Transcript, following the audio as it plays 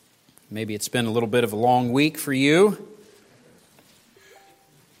Maybe it's been a little bit of a long week for you.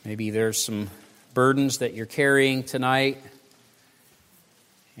 Maybe there's some burdens that you're carrying tonight.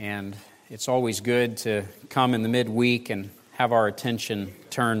 And it's always good to come in the midweek and have our attention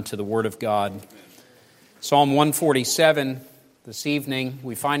turned to the Word of God. Psalm 147, this evening,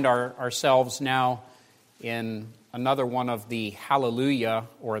 we find ourselves now in another one of the Hallelujah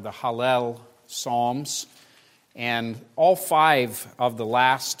or the Hallel Psalms. And all 5 of the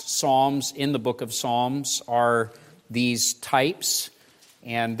last Psalms in the book of Psalms are these types.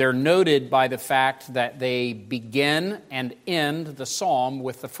 And they're noted by the fact that they begin and end the psalm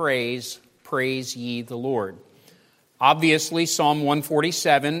with the phrase, "Praise ye the Lord." Obviously, Psalm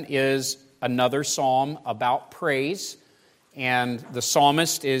 147 is another psalm about praise. And the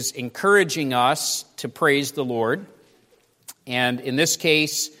psalmist is encouraging us to praise the Lord. And in this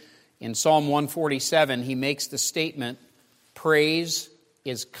case, in Psalm 147, he makes the statement, "Praise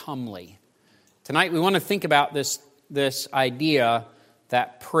is comely." Tonight we want to think about this idea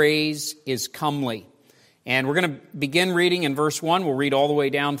that praise is comely. And we're going to begin reading in verse 1. We'll read all the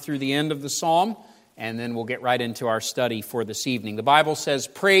way down through the end of the psalm, and then we'll get right into our study for this evening. The Bible says,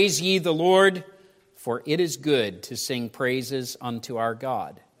 "Praise ye the Lord, for it is good to sing praises unto our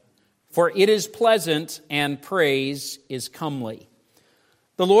God. For it is pleasant, and praise is comely.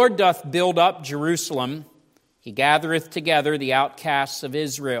 The Lord doth build up Jerusalem. He gathereth together the outcasts of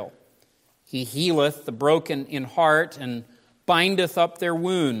Israel. He healeth the broken in heart, and bindeth up their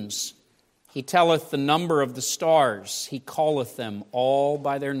wounds. He telleth the number of the stars. He calleth them all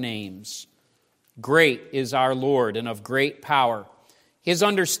by their names. Great is our Lord, and of great power. His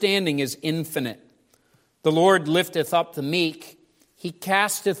understanding is infinite. The Lord lifteth up the meek. He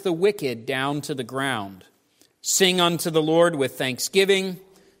casteth the wicked down to the ground. Sing unto the Lord with thanksgiving.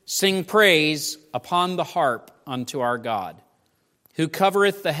 Sing praise upon the harp unto our God, who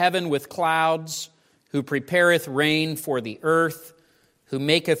covereth the heaven with clouds, who prepareth rain for the earth, who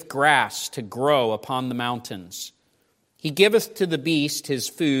maketh grass to grow upon the mountains. He giveth to the beast his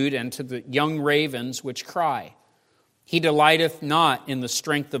food, and to the young ravens which cry. He delighteth not in the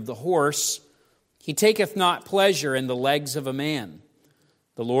strength of the horse. He taketh not pleasure in the legs of a man.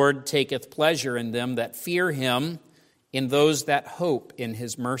 The Lord taketh pleasure in them that fear him, in those that hope in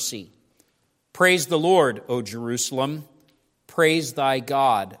his mercy. Praise the Lord, O Jerusalem. Praise thy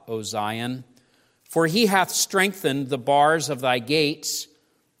God, O Zion. For he hath strengthened the bars of thy gates.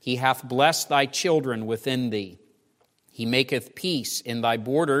 He hath blessed thy children within thee. He maketh peace in thy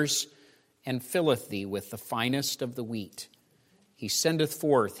borders, and filleth thee with the finest of the wheat. He sendeth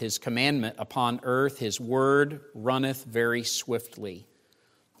forth his commandment upon earth. His word runneth very swiftly.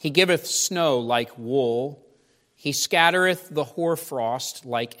 He giveth snow like wool. He scattereth the hoarfrost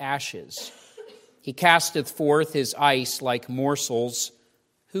like ashes. He casteth forth his ice like morsels.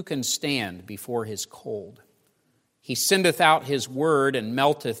 Who can stand before his cold? He sendeth out his word and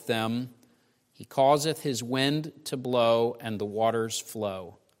melteth them. He causeth his wind to blow, and the waters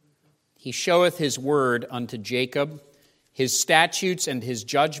flow. He showeth his word unto Jacob, his statutes and his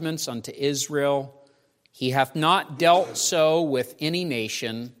judgments unto Israel. He hath not dealt so with any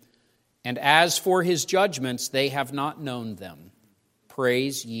nation, and as for his judgments, they have not known them.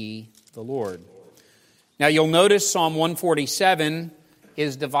 Praise ye the Lord." Now you'll notice Psalm 147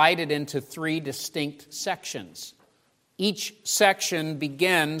 is divided into 3 distinct sections. Each section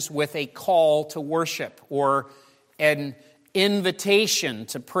begins with a call to worship or an invitation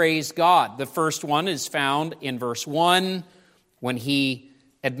to praise God. The first one is found in verse 1 when he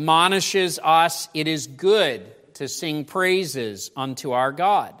admonishes us, "It is good to sing praises unto our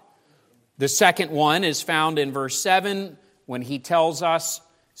God." The second one is found in verse 7 when he tells us,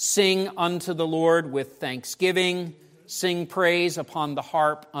 "Sing unto the Lord with thanksgiving, sing praise upon the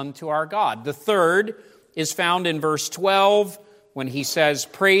harp unto our God." The third is found in verse 12 when he says,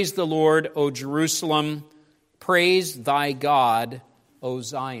 "Praise the Lord, O Jerusalem, praise thy God, O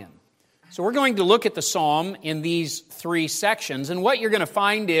Zion." So we're going to look at the psalm in these 3 sections, and what you're going to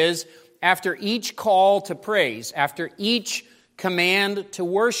find is after each call to praise, after each command to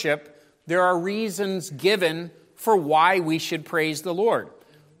worship, there are reasons given for why we should praise the Lord.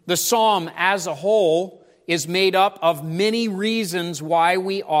 The psalm as a whole is made up of many reasons why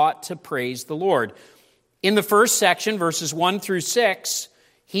we ought to praise the Lord. In the first section, verses 1 through 6,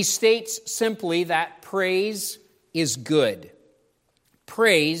 he states simply that praise is good.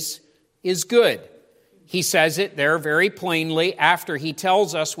 Praise is good. He says it there very plainly after he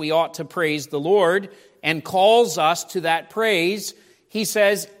tells us we ought to praise the Lord and calls us to that praise. He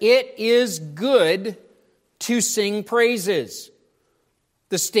says, "It is good to sing praises."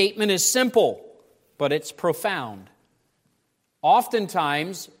 The statement is simple, but it's profound.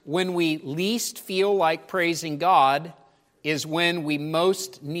 Oftentimes, when we least feel like praising God is when we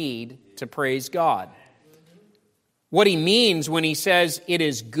most need to praise God. What he means when he says it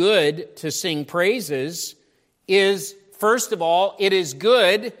is good to sing praises is, first of all, it is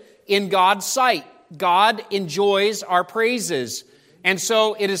good in God's sight. God enjoys our praises. And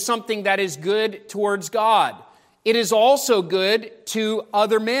so it is something that is good towards God. It is also good to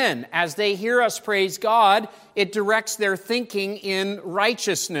other men. As they hear us praise God, it directs their thinking in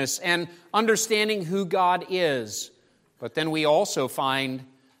righteousness and understanding who God is. But then we also find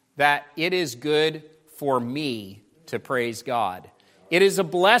that it is good for me to praise God. It is a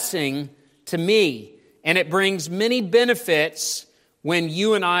blessing to me, and it brings many benefits when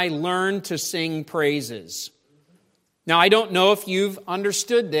you and I learn to sing praises. Now, I don't know if you've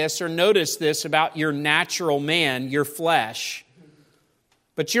understood this or noticed this about your natural man, your flesh.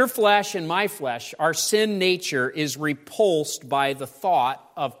 But your flesh and my flesh, our sin nature, is repulsed by the thought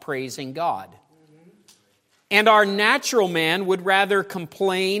of praising God. And our natural man would rather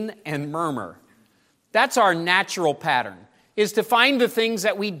complain and murmur. That's our natural pattern, is to find the things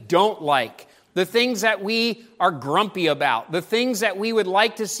that we don't like, the things that we are grumpy about, the things that we would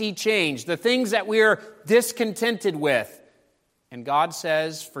like to see change, the things that we are discontented with. And God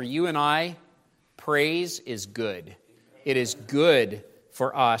says, for you and I, praise is good. It is good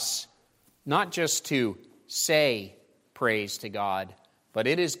for us not just to say praise to God, but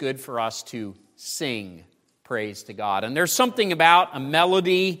it is good for us to sing praise to God. And there's something about a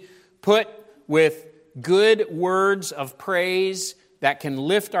melody put with good words of praise that can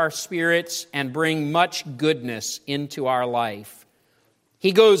lift our spirits and bring much goodness into our life.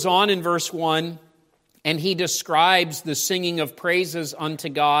 He goes on in verse 1, and he describes the singing of praises unto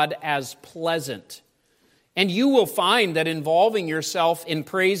God as pleasant. And you will find that involving yourself in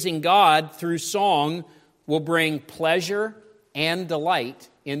praising God through song will bring pleasure and delight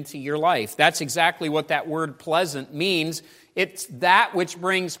into your life. That's exactly what that word pleasant means. It's that which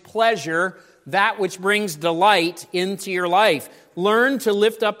brings pleasure, that which brings delight into your life. Learn to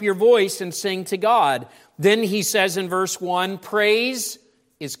lift up your voice and sing to God. Then he says in verse 1, praise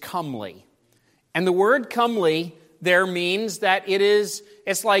is comely. And the word comely there means that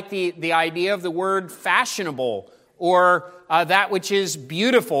it's like the idea of the word fashionable, or that which is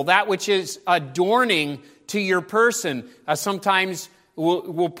beautiful, that which is adorning to your person. Sometimes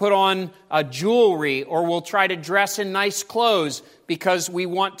we'll put on jewelry, or we'll try to dress in nice clothes because we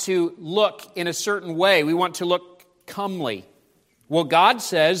want to look in a certain way. We want to look comely. Well, God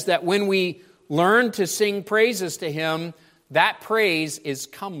says that when we learn to sing praises to Him, that praise is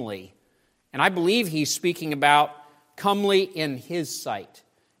comely. And I believe He's speaking about comely in His sight.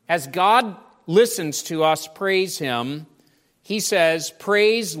 As God listens to us praise Him, He says,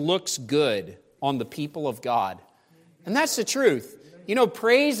 praise looks good on the people of God. And that's the truth. You know,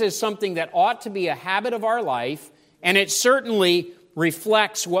 praise is something that ought to be a habit of our life, and it certainly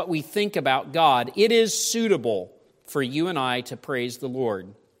reflects what we think about God. It is suitable for you and I to praise the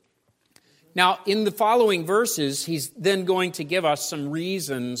Lord. Now, in the following verses, he's then going to give us some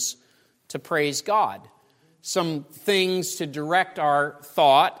reasons to praise God, some things to direct our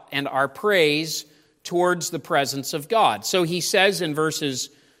thought and our praise towards the presence of God. So he says in verses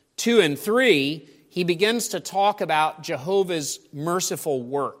 2 and 3, he begins to talk about Jehovah's merciful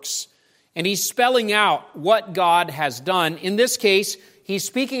works. And he's spelling out what God has done. In this case, he's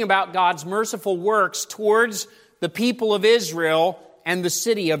speaking about God's merciful works towards the people of Israel and the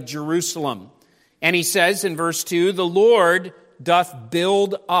city of Jerusalem. And he says in verse 2, the Lord doth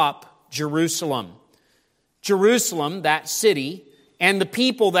build up Jerusalem. Jerusalem, that city, and the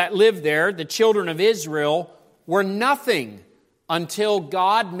people that lived there, the children of Israel, were nothing until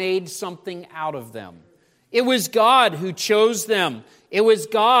God made something out of them. It was God who chose them. It was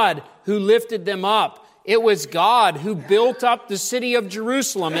God who lifted them up. It was God who built up the city of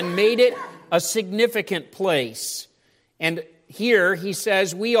Jerusalem and made it a significant place. And here he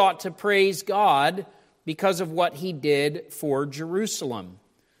says we ought to praise God because of what He did for Jerusalem.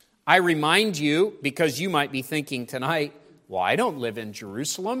 I remind you, because you might be thinking tonight, well, I don't live in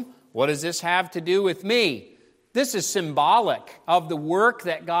Jerusalem. What does this have to do with me? This is symbolic of the work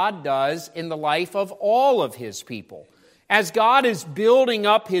that God does in the life of all of His people. As God is building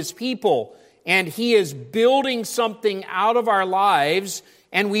up His people, and He is building something out of our lives,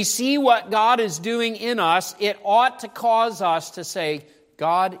 and we see what God is doing in us, it ought to cause us to say,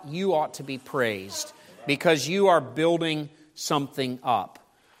 God, you ought to be praised because you are building something up.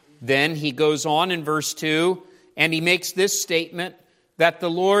 Then he goes on in verse 2, and he makes this statement, that the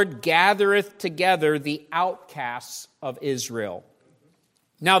Lord gathereth together the outcasts of Israel.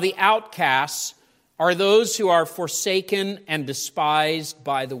 Now, the outcasts are those who are forsaken and despised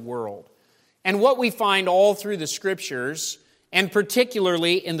by the world. And what we find all through the Scriptures, and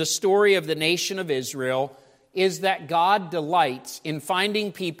particularly in the story of the nation of Israel, is that God delights in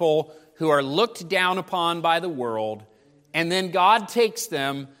finding people who are looked down upon by the world, and then God takes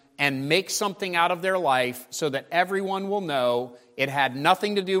them and makes something out of their life so that everyone will know it had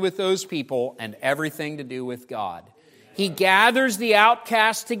nothing to do with those people and everything to do with God. He gathers the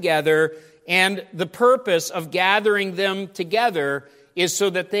outcasts together, and the purpose of gathering them together is so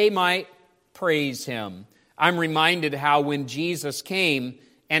that they might praise Him. I'm reminded how when Jesus came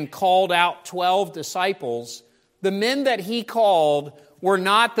and called out 12 disciples, the men that He called were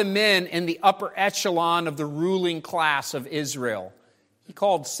not the men in the upper echelon of the ruling class of Israel. He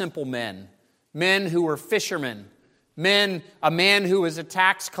called simple men, men who were fishermen, a man who was a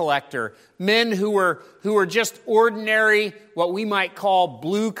tax collector, men who were just ordinary, what we might call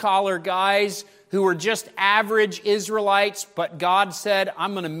blue-collar guys, who were just average Israelites, but God said,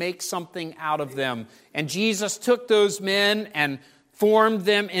 I'm going to make something out of them. And Jesus took those men and formed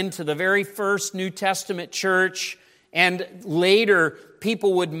them into the very first New Testament church. And later,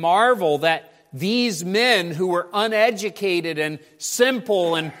 people would marvel that these men who were uneducated and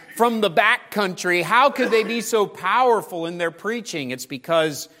simple and from the back country, how could they be so powerful in their preaching? It's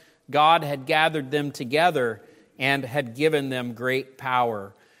because God had gathered them together and had given them great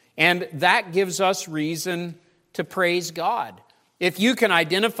power. And that gives us reason to praise God. If you can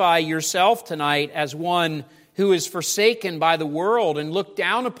identify yourself tonight as one who is forsaken by the world and looked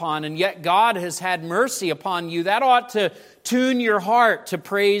down upon, and yet God has had mercy upon you, that ought to tune your heart to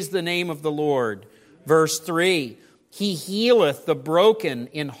praise the name of the Lord. Verse 3, He healeth the broken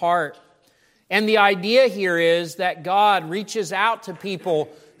in heart. And the idea here is that God reaches out to people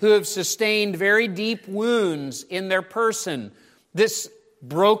who have sustained very deep wounds in their person. This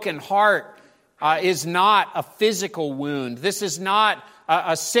broken heart is not a physical wound. This is not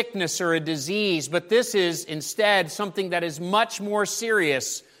a sickness or a disease, but this is instead something that is much more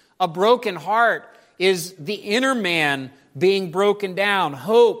serious. A broken heart is the inner man being broken down,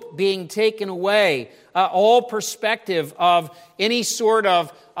 hope being taken away, all perspective of any sort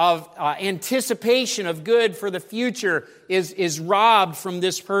of anticipation of good for the future is robbed from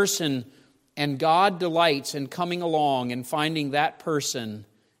this person. And God delights in coming along and finding that person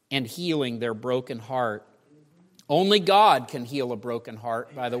and healing their broken heart. Only God can heal a broken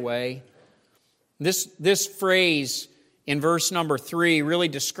heart, by the way. This phrase in verse number 3 really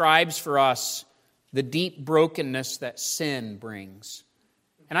describes for us the deep brokenness that sin brings.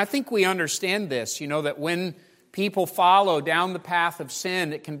 And I think we understand this, that when people follow down the path of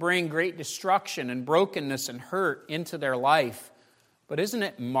sin, it can bring great destruction and brokenness and hurt into their life. But isn't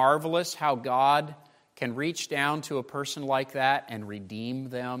it marvelous how God can reach down to a person like that and redeem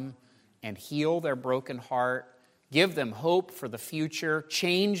them and heal their broken heart, give them hope for the future,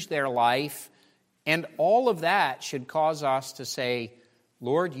 change their life, and all of that should cause us to say,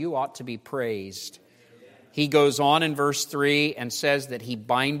 Lord, you ought to be praised. He goes on in verse 3 and says that He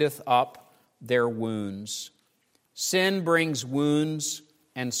bindeth up their wounds. Sin brings wounds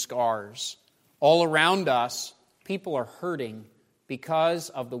and scars. All around us, people are hurting because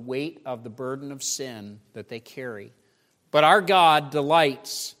of the weight of the burden of sin that they carry. But our God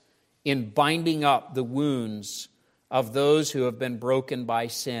delights in binding up the wounds of those who have been broken by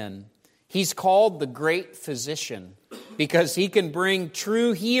sin. He's called the great physician because He can bring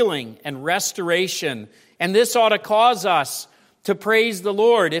true healing and restoration. And this ought to cause us to praise the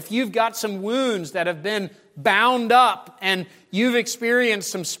Lord. If you've got some wounds that have been bound up and you've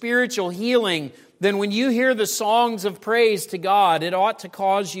experienced some spiritual healing, then when you hear the songs of praise to God, it ought to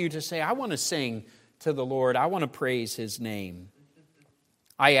cause you to say, I want to sing to the Lord. I want to praise His name.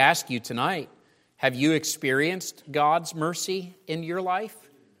 I ask you tonight, have you experienced God's mercy in your life?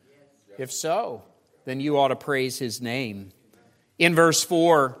 If so, then you ought to praise His name. In verse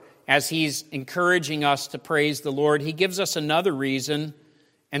 4, as He's encouraging us to praise the Lord, He gives us another reason,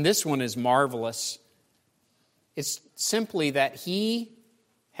 and this one is marvelous. It's simply that He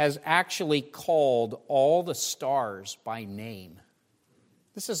has actually called all the stars by name.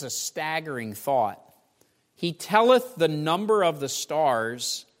 This is a staggering thought. He telleth the number of the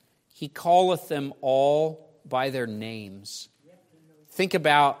stars, He calleth them all by their names. Think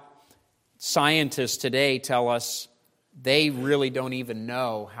about scientists today tell us they really don't even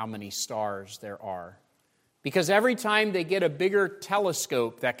know how many stars there are. Because every time they get a bigger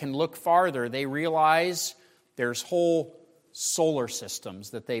telescope that can look farther, they realize there's whole solar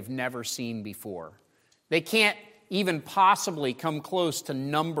systems that they've never seen before. They can't even possibly come close to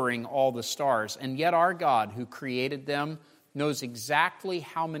numbering all the stars. And yet our God, who created them, knows exactly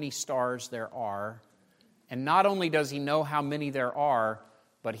how many stars there are And not only does he know how many there are,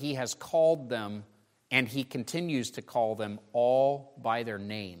 but he has called them, and he continues to call them all by their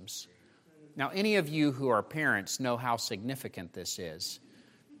names. Now, any of you who are parents know how significant this is.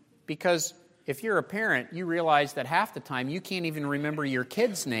 Because if you're a parent, you realize that half the time you can't even remember your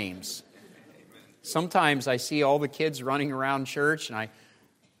kids' names. Sometimes I see all the kids running around church, and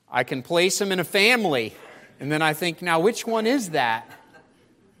I can place them in a family. And then I think, now which one is that?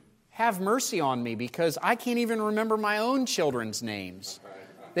 Have mercy on me, because I can't even remember my own children's names.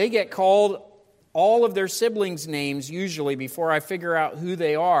 They get called all of their siblings' names usually before I figure out who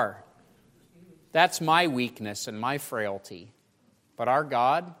they are. That's my weakness and my frailty. But our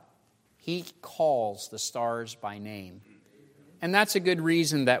God, He calls the stars by name. And that's a good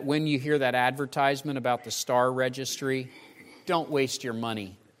reason that when you hear that advertisement about the star registry, don't waste your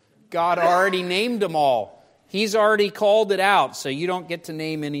money. God already named them all. He's already called it out, so you don't get to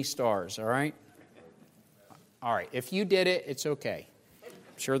name any stars, all right? All right, if you did it, it's okay.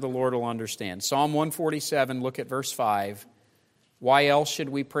 I'm sure the Lord will understand. Psalm 147, look at verse 5. Why else should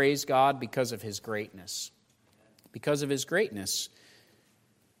we praise God? Because of His greatness. Because of His greatness.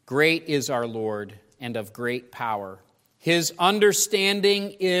 Great is our Lord, and of great power. His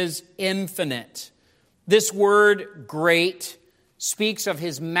understanding is infinite. This word, great, speaks of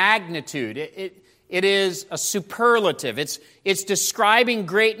His magnitude. It is a superlative. It's describing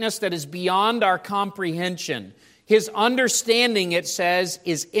greatness that is beyond our comprehension. His understanding, it says,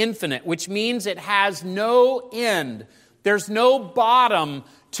 is infinite, which means it has no end. There's no bottom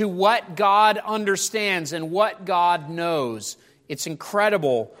to what God understands and what God knows. It's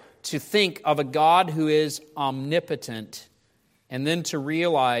incredible to think of a God who is omnipotent, and then to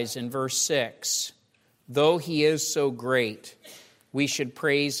realize in verse 6, though He is so great, we should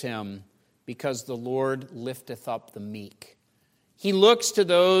praise Him, because the Lord lifteth up the meek. He looks to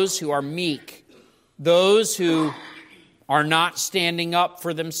those who are meek, those who are not standing up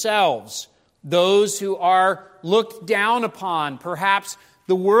for themselves, those who are looked down upon. Perhaps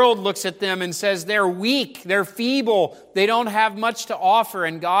the world looks at them and says they're weak, they're feeble, they don't have much to offer.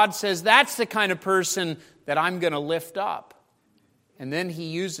 And God says, that's the kind of person that I'm going to lift up. And then He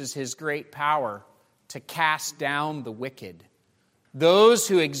uses His great power to cast down the wicked. Those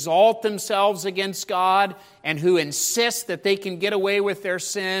who exalt themselves against God and who insist that they can get away with their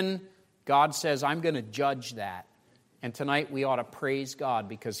sin, God says, I'm going to judge that. And tonight we ought to praise God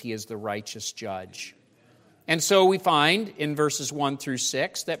because He is the righteous judge. And so we find in verses 1 through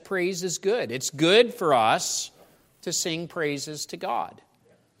 6 that praise is good. It's good for us to sing praises to God.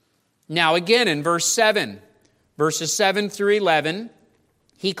 Now again in verse 7, verses 7 through 11,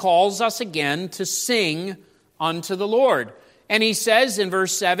 He calls us again to sing unto the Lord. And He says in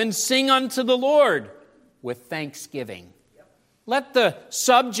verse 7, sing unto the Lord with thanksgiving. Let the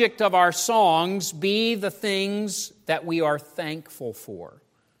subject of our songs be the things that we are thankful for.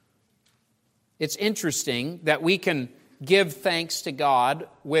 It's interesting that we can give thanks to God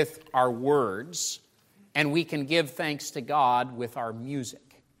with our words, and we can give thanks to God with our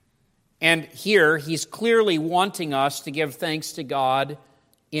music. And here, He's clearly wanting us to give thanks to God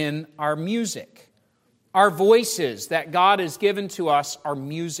in our music. Our voices that God has given to us are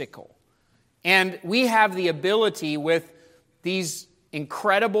musical. And we have the ability with the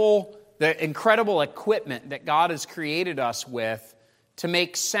incredible equipment that God has created us with to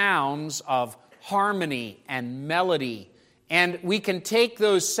make sounds of harmony and melody. And we can take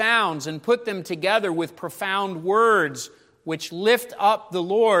those sounds and put them together with profound words which lift up the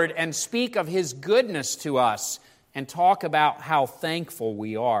Lord and speak of His goodness to us and talk about how thankful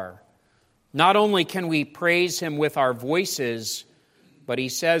we are. Not only can we praise Him with our voices, but He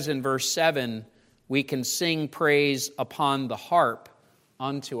says in verse 7, we can sing praise upon the harp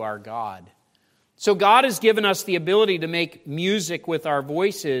unto our God. So God has given us the ability to make music with our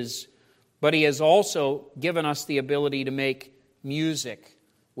voices, but He has also given us the ability to make music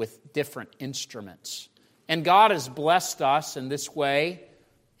with different instruments. And God has blessed us in this way.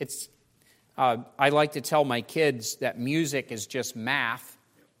 I like to tell my kids that music is just math,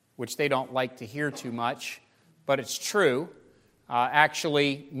 which they don't like to hear too much, but it's true.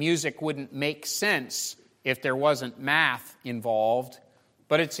 Actually, music wouldn't make sense if there wasn't math involved.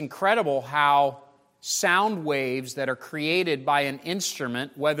 But it's incredible how sound waves that are created by an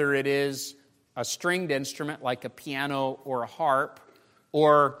instrument, whether it is a stringed instrument like a piano or a harp,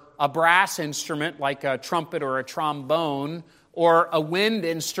 or a brass instrument like a trumpet or a trombone, or a wind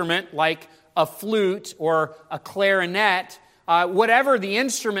instrument like a flute or a clarinet, whatever the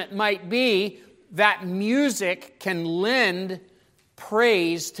instrument might be, that music can lend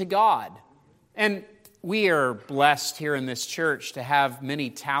praise to God. And we are blessed here in this church to have many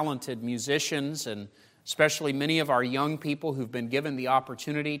talented musicians, and especially many of our young people who've been given the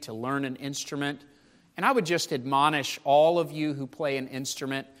opportunity to learn an instrument. And I would just admonish all of you who play an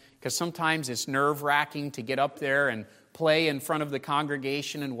instrument, because sometimes it's nerve-wracking to get up there and play in front of the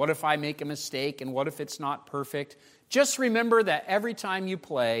congregation, and what if I make a mistake, and what if it's not perfect? Just remember that every time you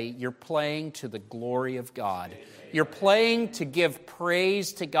play, you're playing to the glory of God. You're playing to give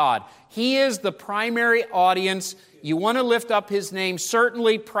praise to God. He is the primary audience. You want to lift up His name.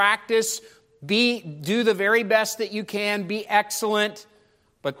 Certainly practice, do the very best that you can, be excellent,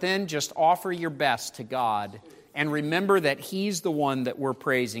 but then just offer your best to God. And remember that He's the one that we're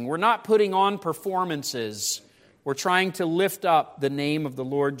praising. We're not putting on performances. We're trying to lift up the name of the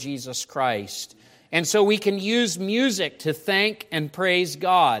Lord Jesus Christ. And so we can use music to thank and praise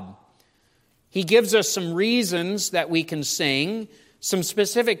God. He gives us some reasons that we can sing, some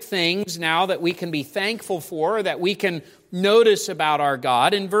specific things now that we can be thankful for, that we can notice about our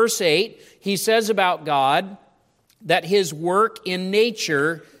God. In verse 8, he says about God that His work in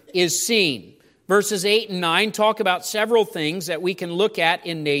nature is seen. Verses 8 and 9 talk about several things that we can look at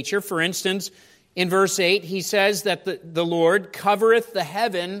in nature. For instance, in verse 8, he says that the Lord covereth the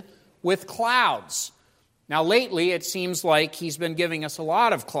heaven with clouds. Now, lately, it seems like He's been giving us a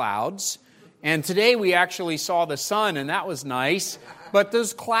lot of clouds. And today we actually saw the sun, and that was nice. But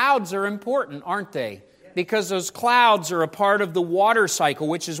those clouds are important, aren't they? Because those clouds are a part of the water cycle,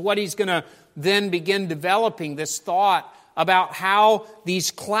 which is what he's going to then begin developing, this thought about how these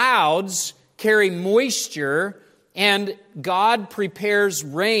clouds carry moisture, and God prepares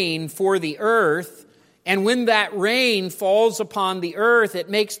rain for the earth. And when that rain falls upon the earth, it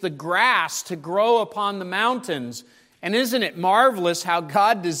makes the grass to grow upon the mountains. And isn't it marvelous how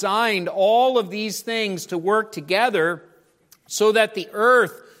God designed all of these things to work together so that the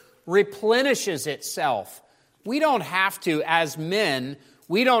earth replenishes itself? We don't have to, as men,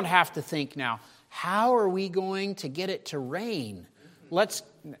 we don't have to think now, how are we going to get it to rain?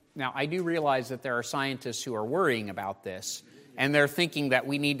 Now, I do realize that there are scientists who are worrying about this, and they're thinking that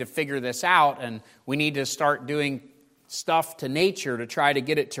we need to figure this out, and we need to start doing stuff to nature to try to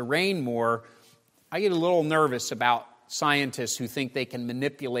get it to rain more. I get a little nervous about scientists who think they can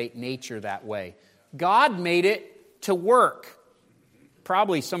manipulate nature that way. God made it to work.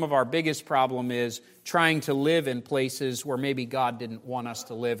 Probably some of our biggest problem is trying to live in places where maybe God didn't want us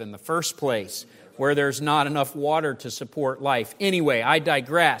to live in the first place, where there's not enough water to support life. Anyway, I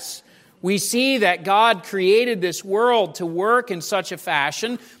digress. We see that God created this world to work in such a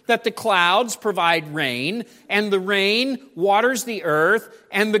fashion that the clouds provide rain, and the rain waters the earth,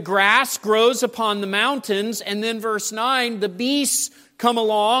 and the grass grows upon the mountains. And then verse 9, the beasts come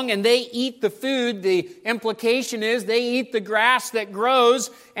along and they eat the food. The implication is they eat the grass that grows.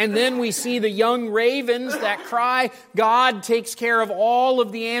 And then we see the young ravens that cry. God takes care of all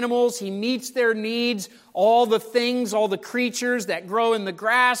of the animals. He meets their needs. All the things, all the creatures that grow in the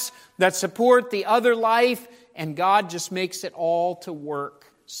grass, that support the other life, and God just makes it all to work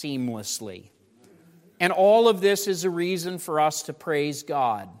seamlessly. And all of this is a reason for us to praise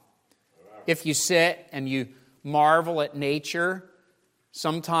God. If you sit and you marvel at nature,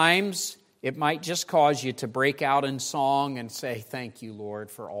 sometimes it might just cause you to break out in song and say, "Thank you,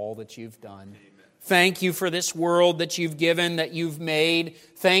 Lord, for all that you've done. Thank you for this world that you've given, that you've made.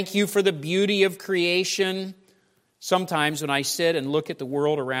 Thank you for the beauty of creation." Sometimes when I sit and look at the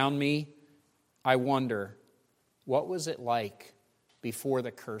world around me, I wonder, what was it like before the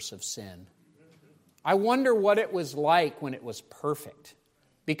curse of sin? I wonder what it was like when it was perfect.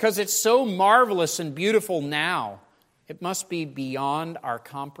 Because it's so marvelous and beautiful now, it must be beyond our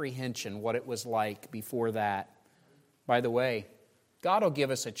comprehension what it was like before that. By the way, God will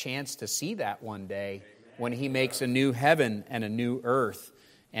give us a chance to see that one day when He makes a new heaven and a new earth.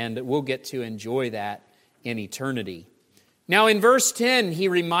 And we'll get to enjoy that in eternity. Now in verse 10, he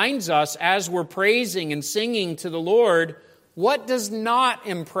reminds us as we're praising and singing to the Lord, what does not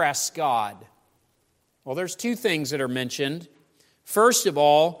impress God? Well, there's two things that are mentioned. First of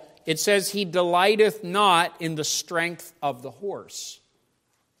all, it says He delighteth not in the strength of the horse.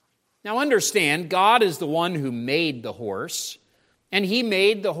 Now understand, God is the one who made the horse. And He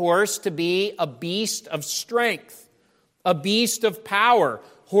made the horse to be a beast of strength, a beast of power.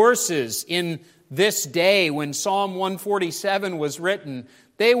 Horses in this day, when Psalm 147 was written,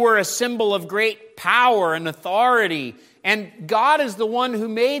 they were a symbol of great power and authority. And God is the one who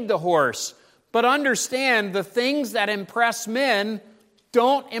made the horse. But understand, the things that impress men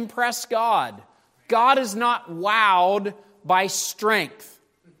don't impress God. God is not wowed by strength.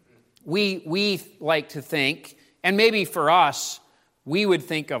 We like to think, and maybe for us, we would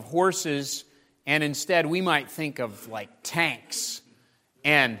think of horses, and instead we might think of like tanks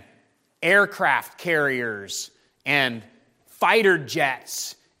and aircraft carriers and fighter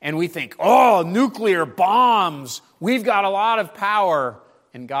jets, and we think, oh, nuclear bombs, we've got a lot of power.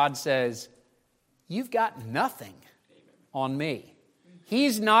 And God says, you've got nothing on me.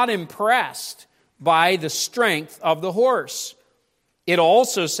 He's not impressed by the strength of the horse. It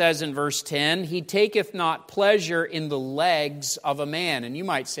also says in verse 10, he taketh not pleasure in the legs of a man. And you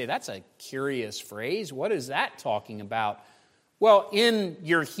might say, that's a curious phrase. What is that talking about? Well, in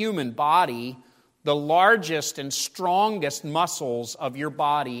your human body, the largest and strongest muscles of your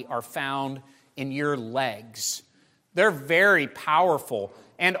body are found in your legs. They're very powerful.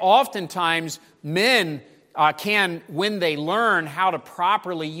 And oftentimes, men can, when they learn how to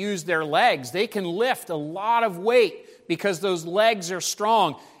properly use their legs, they can lift a lot of weight because those legs are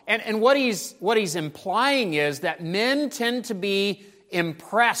strong. And what he's implying is that men tend to be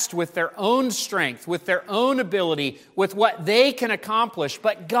impressed with their own strength, with their own ability, with what they can accomplish.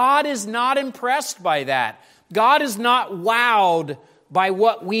 But God is not impressed by that. God is not wowed by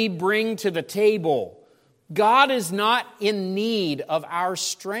what we bring to the table. God is not in need of our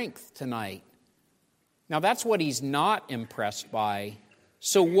strength tonight. Now, that's what he's not impressed by.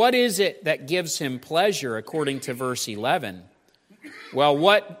 So what is it that gives him pleasure, according to verse 11? Well,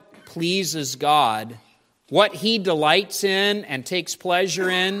 what pleases God, what he delights in and takes pleasure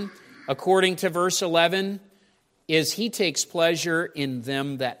in, according to verse 11, is he takes pleasure in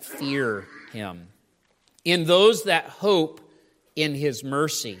them that fear him, in those that hope in his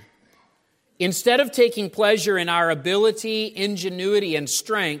mercy. Instead of taking pleasure in our ability, ingenuity, and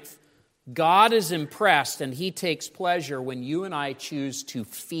strength, God is impressed and he takes pleasure when you and I choose to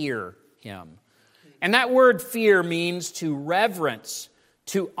fear him. And that word fear means to reverence,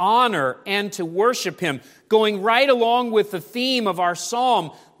 to honor, and to worship him. Going right along with the theme of our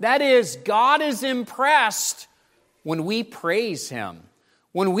psalm, that is, God is impressed when we praise him.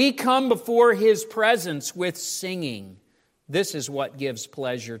 When we come before his presence with singing, this is what gives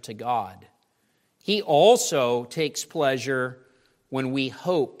pleasure to God. He also takes pleasure when we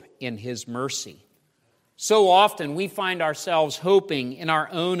hope in his mercy. So often we find ourselves hoping in our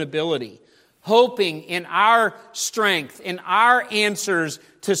own ability, hoping in our strength, in our answers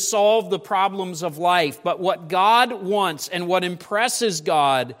to solve the problems of life. But what God wants and what impresses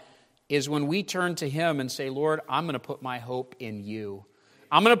God is when we turn to him and say, Lord, I'm going to put my hope in you.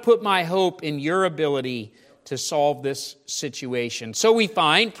 I'm going to put my hope in your ability to solve this situation. So we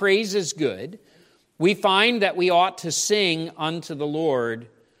find praise is good. We find that we ought to sing unto the Lord.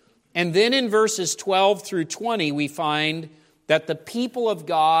 And then in verses 12 through 20, we find that the people of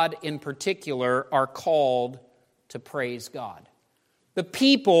God in particular are called to praise God. The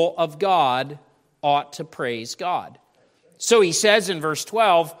people of God ought to praise God. So he says in verse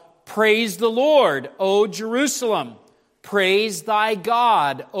 12, praise the Lord, O Jerusalem. Praise thy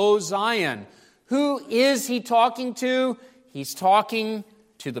God, O Zion. Who is he talking to? He's talking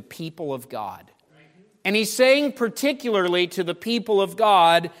to the people of God. And he's saying particularly to the people of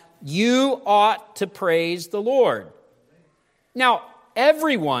God, you ought to praise the Lord. Now,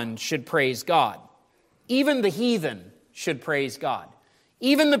 everyone should praise God. Even the heathen should praise God.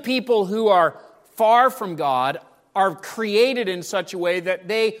 Even the people who are far from God are created in such a way that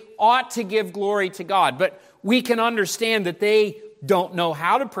they ought to give glory to God. But we can understand that they don't know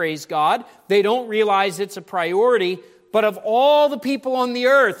how to praise God. They don't realize it's a priority. But of all the people on the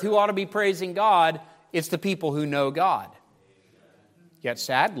earth who ought to be praising God, it's the people who know God. Yet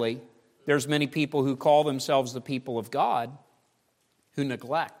sadly, there's many people who call themselves the people of God who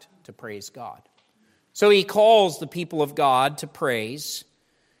neglect to praise God. So he calls the people of God to praise,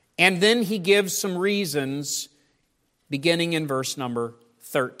 and then he gives some reasons beginning in verse number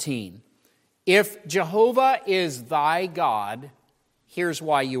 13. If Jehovah is thy God, here's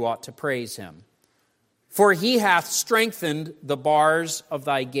why you ought to praise him. For he hath strengthened the bars of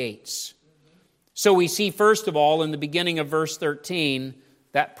thy gates. So we see, first of all, in the beginning of verse 13,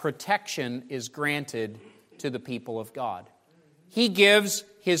 that protection is granted to the people of God. He gives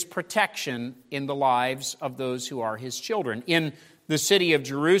his protection in the lives of those who are his children. In the city of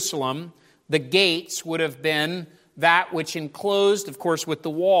Jerusalem, the gates would have been that which enclosed, of course, with the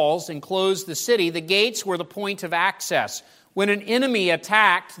walls, enclosed the city. The gates were the point of access. When an enemy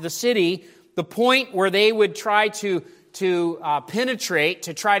attacked the city, the point where they would try to penetrate,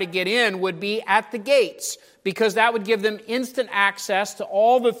 to try to get in, would be at the gates, because that would give them instant access to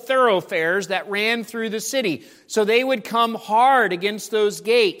all the thoroughfares that ran through the city. So they would come hard against those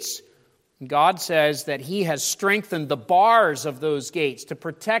gates. God says that he has strengthened the bars of those gates to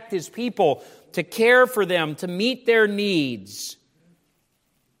protect his people, to care for them, to meet their needs.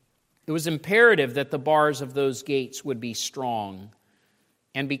 It was imperative that the bars of those gates would be strong.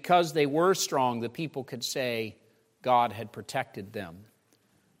 And because they were strong, the people could say God had protected them.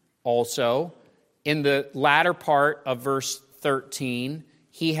 Also, in the latter part of verse 13,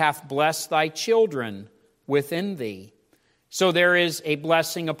 He hath blessed thy children within thee. So there is a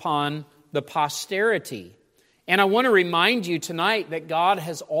blessing upon the posterity. And I want to remind you tonight that God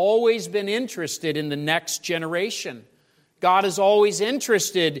has always been interested in the next generation. God is always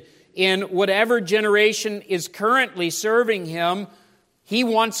interested in whatever generation is currently serving Him. He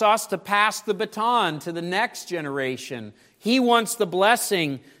wants us to pass the baton to the next generation. He wants the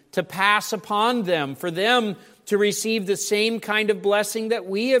blessing to pass upon them, for them to receive the same kind of blessing that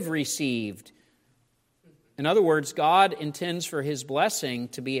we have received. In other words, God intends for His blessing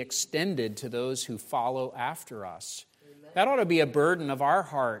to be extended to those who follow after us. Amen. That ought to be a burden of our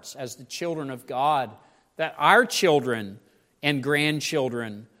hearts as the children of God, that our children and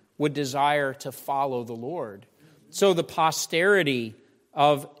grandchildren would desire to follow the Lord. So the posterity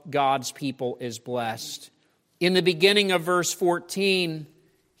of God's people is blessed. In the beginning of verse 14,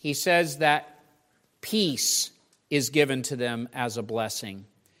 he says that peace is given to them as a blessing.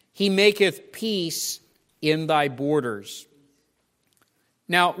 He maketh peace in thy borders.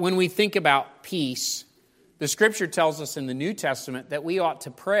 Now, when we think about peace, the Scripture tells us in the New Testament that we ought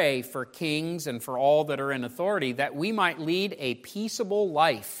to pray for kings and for all that are in authority, that we might lead a peaceable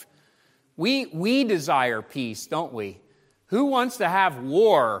life. We desire peace, don't we? Who wants to have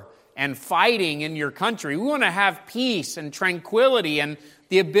war and fighting in your country? We want to have peace and tranquility and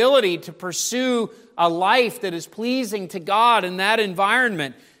the ability to pursue a life that is pleasing to God in that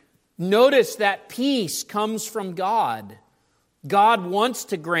environment. Notice that peace comes from God. God wants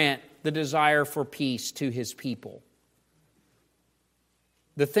to grant the desire for peace to His people.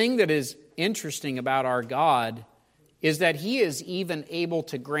 The thing that is interesting about our God is that He is even able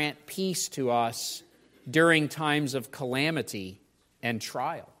to grant peace to us during times of calamity and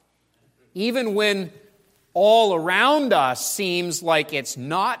trial. Even when all around us seems like it's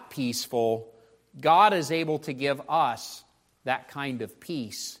not peaceful, God is able to give us that kind of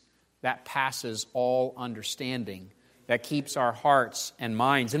peace that passes all understanding, that keeps our hearts and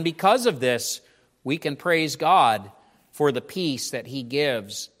minds. And because of this, we can praise God for the peace that He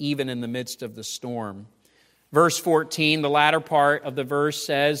gives, even in the midst of the storm. Verse 14, the latter part of the verse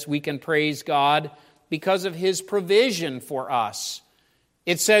says we can praise God because of His provision for us.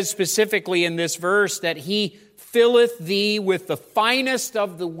 It says specifically in this verse that He filleth thee with the finest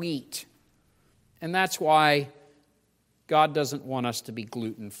of the wheat. And that's why God doesn't want us to be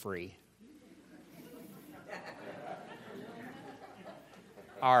gluten-free.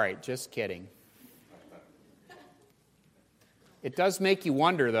 All right, just kidding. It does make you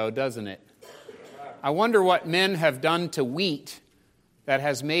wonder, though, doesn't it? I wonder what men have done to wheat that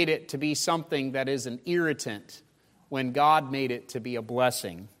has made it to be something that is an irritant when God made it to be a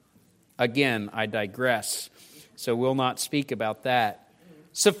blessing. Again, I digress, so we'll not speak about that.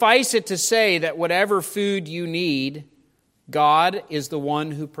 Suffice it to say that whatever food you need, God is the one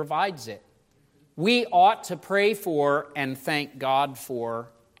who provides it. We ought to pray for and thank God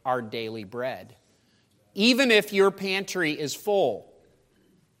for our daily bread. Even if your pantry is full,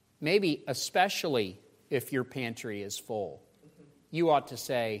 maybe especially if your pantry is full, you ought to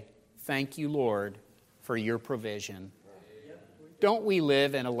say, "Thank you, Lord, for your provision." Don't we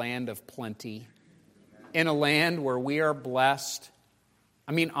live in a land of plenty? In a land where we are blessed?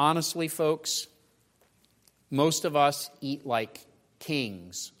 I mean, honestly, folks, most of us eat like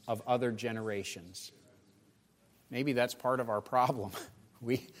kings of other generations. Maybe that's part of our problem.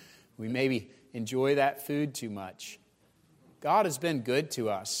 We maybe enjoy that food too much. God has been good to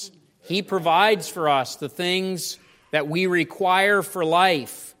us. He provides for us the things that we require for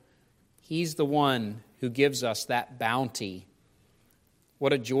life. He's the one who gives us that bounty.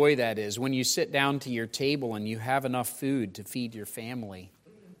 What a joy that is when you sit down to your table and you have enough food to feed your family.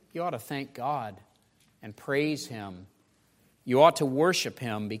 You ought to thank God and praise Him. You ought to worship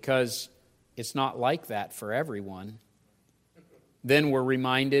Him because it's not like that for everyone. Then we're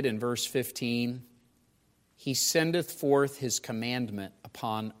reminded in verse 15, He sendeth forth His commandment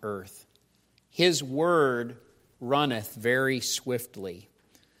upon earth. His word runneth very swiftly.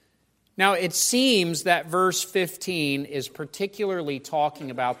 Now, it seems that verse 15 is particularly talking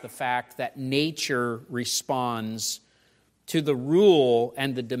about the fact that nature responds to the rule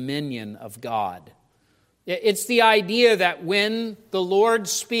and the dominion of God. It's the idea that when the Lord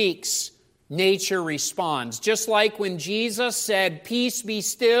speaks, nature responds. Just like when Jesus said, "Peace be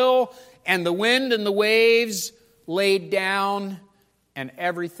still," and the wind and the waves laid down, and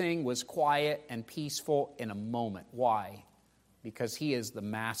everything was quiet and peaceful in a moment. Why? Because He is the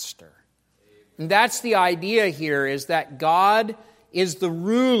master. And that's the idea here, is that God is the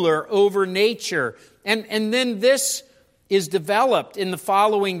ruler over nature. And then this is developed in the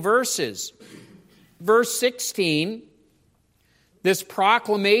following verses. Verse 16, this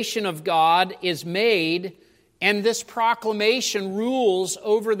proclamation of God is made, and this proclamation rules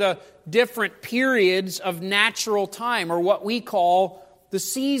over the different periods of natural time, or what we call the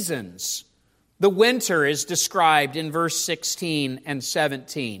seasons. The winter is described in verse 16 and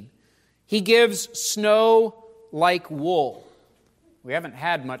 17. He gives snow like wool. We haven't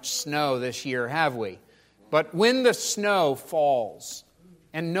had much snow this year, have we? But when the snow falls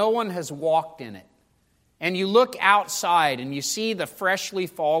and no one has walked in it, and you look outside and you see the freshly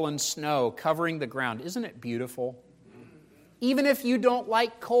fallen snow covering the ground, isn't it beautiful? Even if you don't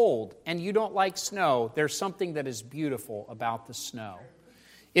like cold and you don't like snow, there's something that is beautiful about the snow.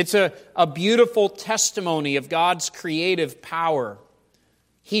 It's a beautiful testimony of God's creative power.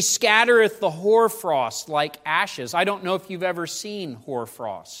 He scattereth the hoarfrost like ashes. I don't know if you've ever seen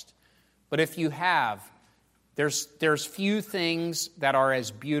hoarfrost, but if you have, there's few things that are as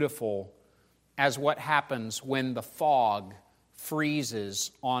beautiful as what happens when the fog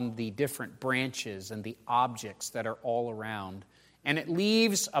freezes on the different branches and the objects that are all around. And it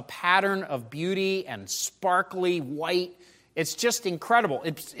leaves a pattern of beauty and sparkly white. It's just incredible.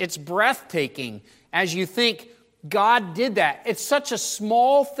 It's breathtaking as you think God did that. It's such a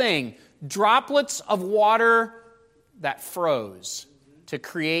small thing, droplets of water that froze to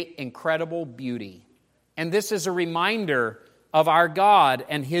create incredible beauty. And this is a reminder of our God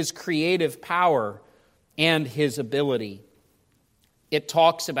and His creative power and His ability. It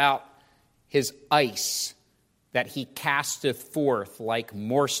talks about His ice that He casteth forth like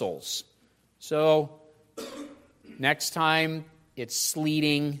morsels. So, next time it's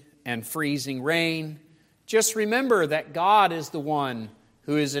sleeting and freezing rain, just remember that God is the one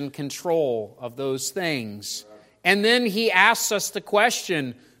who is in control of those things. And then He asks us the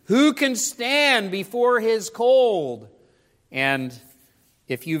question, who can stand before His cold? And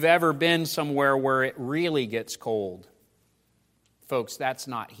if you've ever been somewhere where it really gets cold, folks, that's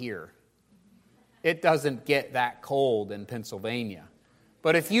not here. It doesn't get that cold in Pennsylvania.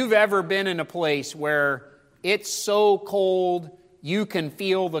 But if you've ever been in a place where it's so cold, you can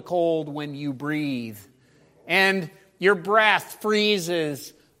feel the cold when you breathe, and your breath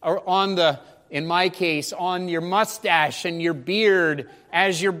freezes in my case, on your mustache and your beard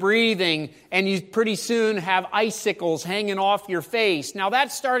as you're breathing, and you pretty soon have icicles hanging off your face. Now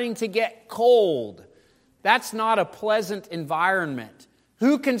that's starting to get cold. That's not a pleasant environment.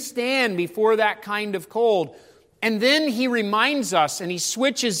 Who can stand before that kind of cold? And then he reminds us, and he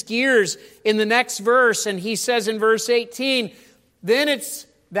switches gears in the next verse, and he says in verse 18, then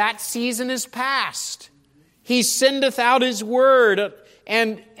that season is past. He sendeth out His word,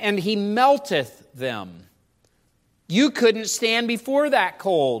 and He melteth them. You couldn't stand before that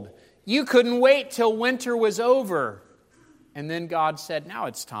cold. You couldn't wait till winter was over. And then God said, now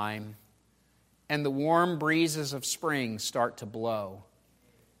it's time. And the warm breezes of spring start to blow.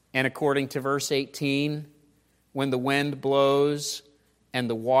 And according to verse 18, when the wind blows and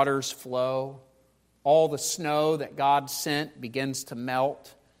the waters flow, all the snow that God sent begins to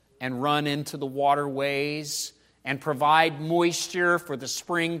melt and run into the waterways and provide moisture for the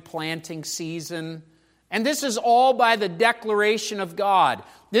spring planting season. And this is all by the declaration of God.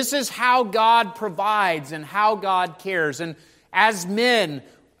 This is how God provides and how God cares. And as men,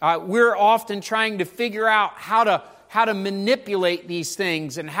 we're often trying to figure out how to manipulate these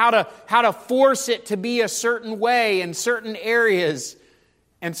things and how to force it to be a certain way in certain areas.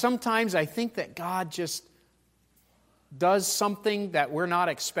 And sometimes I think that God just does something that we're not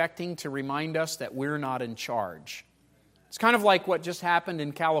expecting to remind us that we're not in charge. It's kind of like what just happened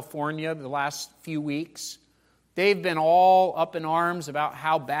in California the last few weeks. They've been all up in arms about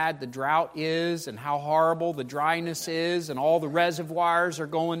how bad the drought is and how horrible the dryness is, and all the reservoirs are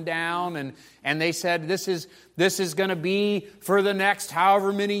going down, and they said this is going to be for the next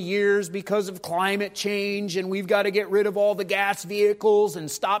however many years because of climate change, and we've got to get rid of all the gas vehicles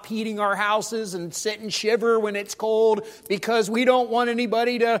and stop heating our houses and sit and shiver when it's cold because we don't want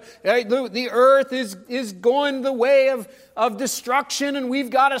anybody to, the earth is going the way of destruction, and we've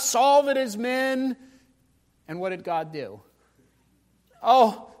got to solve it as men. And what did God do?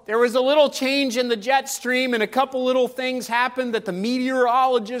 Oh, there was a little change in the jet stream, and a couple little things happened that the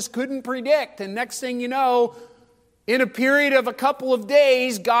meteorologists couldn't predict. And next thing you know, in a period of a couple of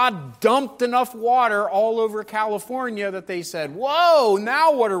days, God dumped enough water all over California that they said, whoa,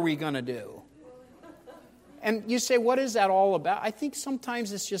 now what are we going to do? And you say, what is that all about? I think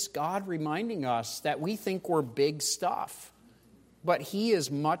sometimes it's just God reminding us that we think we're big stuff, but He is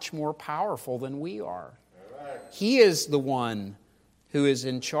much more powerful than we are. He is the one who is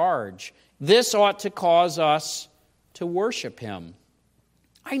in charge. This ought to cause us to worship Him.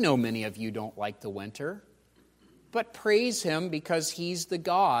 I know many of you don't like the winter, but praise Him because He's the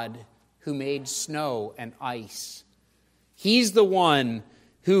God who made snow and ice. He's the one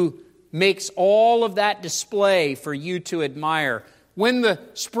who makes all of that display for you to admire. When the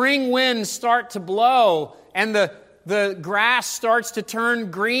spring winds start to blow and the grass starts to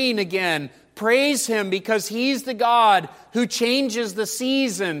turn green again, praise Him because He's the God who changes the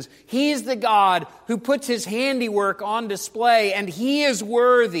seasons. He's the God who puts His handiwork on display, and He is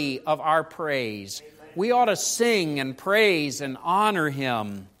worthy of our praise. We ought to sing and praise and honor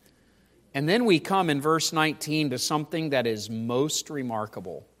Him. And then we come in verse 19 to something that is most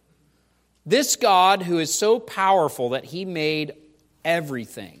remarkable. This God who is so powerful that He made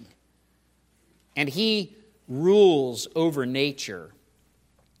everything, and He rules over nature.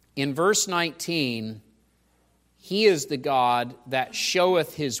 In verse 19, He is the God that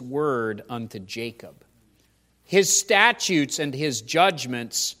showeth His word unto Jacob, His statutes and His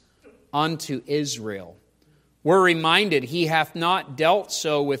judgments unto Israel. We're reminded He hath not dealt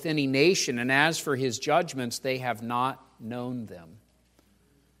so with any nation, and as for His judgments, they have not known them.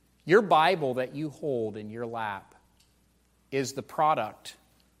 Your Bible that you hold in your lap is the product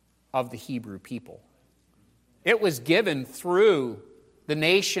of the Hebrew people. It was given through the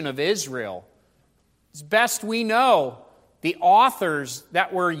nation of Israel. As best we know, the authors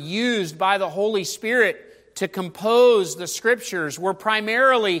that were used by the Holy Spirit to compose the Scriptures were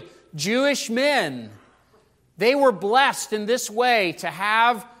primarily Jewish men. They were blessed in this way to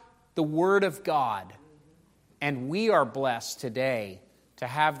have the Word of God. And we are blessed today to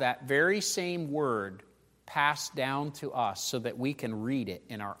have that very same Word passed down to us so that we can read it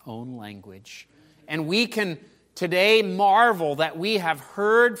in our own language. And we can today marvel that we have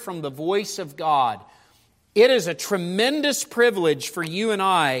heard from the voice of God. It is a tremendous privilege for you and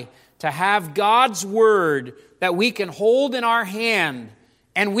I to have God's Word that we can hold in our hand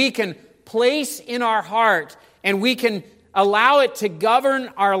and we can place in our heart and we can allow it to govern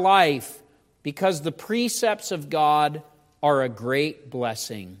our life, because the precepts of God are a great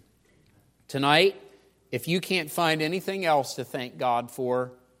blessing. Tonight, if you can't find anything else to thank God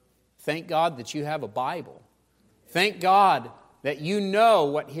for, thank God that you have a Bible. Thank God that you know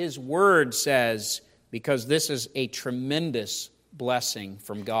what His Word says, because this is a tremendous blessing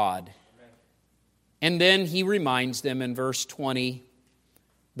from God. And then He reminds them in verse 20,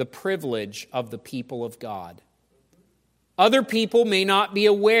 the privilege of the people of God. Other people may not be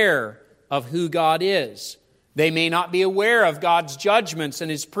aware of who God is. They may not be aware of God's judgments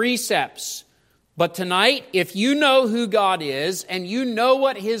and His precepts. But tonight, if you know who God is and you know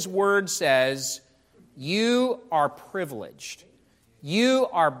what His Word says, you are privileged. You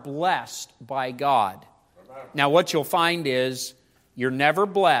are blessed by God. Now, what you'll find is you're never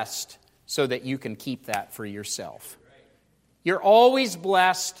blessed so that you can keep that for yourself. You're always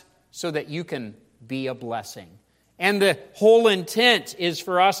blessed so that you can be a blessing. And the whole intent is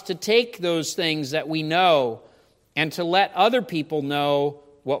for us to take those things that we know and to let other people know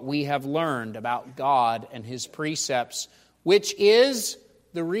what we have learned about God and His precepts, which is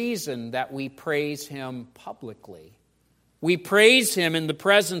the reason that we praise Him publicly. We praise Him in the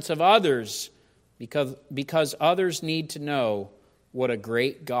presence of others because others need to know what a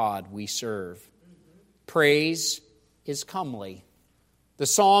great God we serve. Praise is comely. The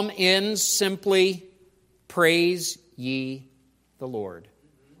psalm ends simply, praise ye the Lord.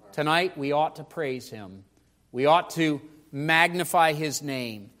 Tonight we ought to praise Him. We ought to magnify His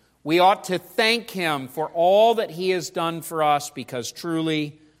name. We ought to thank Him for all that He has done for us, because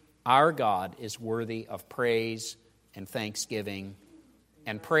truly our God is worthy of praise and thanksgiving.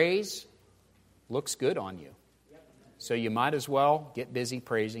 And praise looks good on you. So you might as well get busy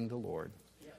praising the Lord.